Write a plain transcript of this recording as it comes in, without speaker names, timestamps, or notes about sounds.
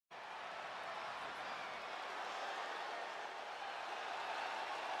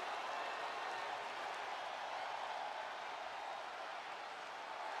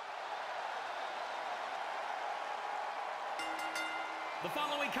The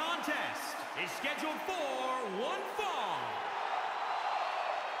following contest is scheduled for one fall.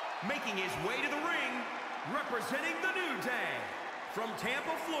 Making his way to the ring, representing the New Day, from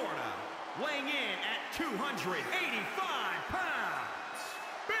Tampa, Florida, weighing in at 285 pounds,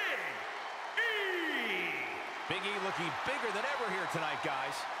 Big E! Big E looking bigger than ever here tonight,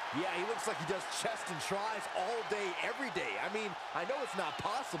 guys. Yeah, he looks like he does chest and tries all day, every day. I mean, I know it's not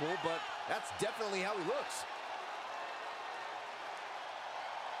possible, but that's definitely how he looks.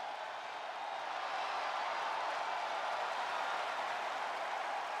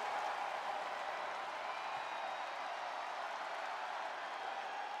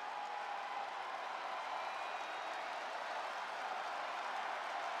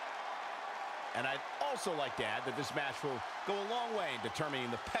 And I'd also like to add that this match will go a long way in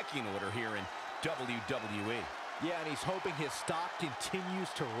determining the pecking order here in WWE. Yeah, and he's hoping his stock continues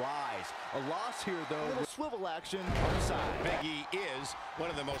to rise. A loss here, though. A little swivel action on the side. Big E is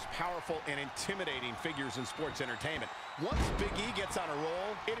one of the most powerful and intimidating figures in sports entertainment. Once Big E gets on a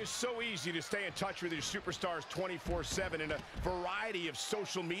roll, it is so easy to stay in touch with your superstars 24/7 in a variety of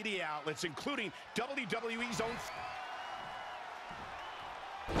social media outlets, including WWE's own...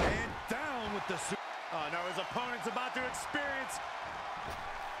 And down with the... Oh, no, his opponent's about to experience...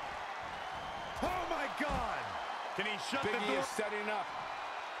 Oh, my God! Can he shut the door? Big E is setting up.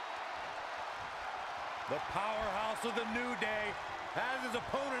 The powerhouse of the New Day has his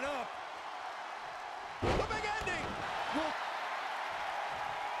opponent up. The big ending!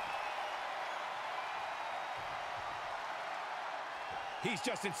 He's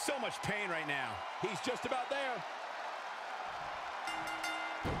just in so much pain right now. He's just about there.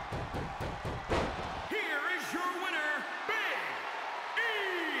 Here is your winner, Big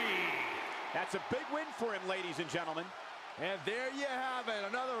E! That's a big win for him, ladies and gentlemen. And there you have it,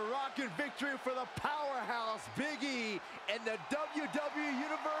 another rocking victory for the powerhouse Big E, and the WWE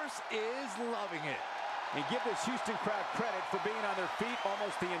Universe is loving it. And give this Houston crowd credit for being on their feet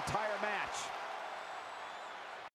almost the entire match.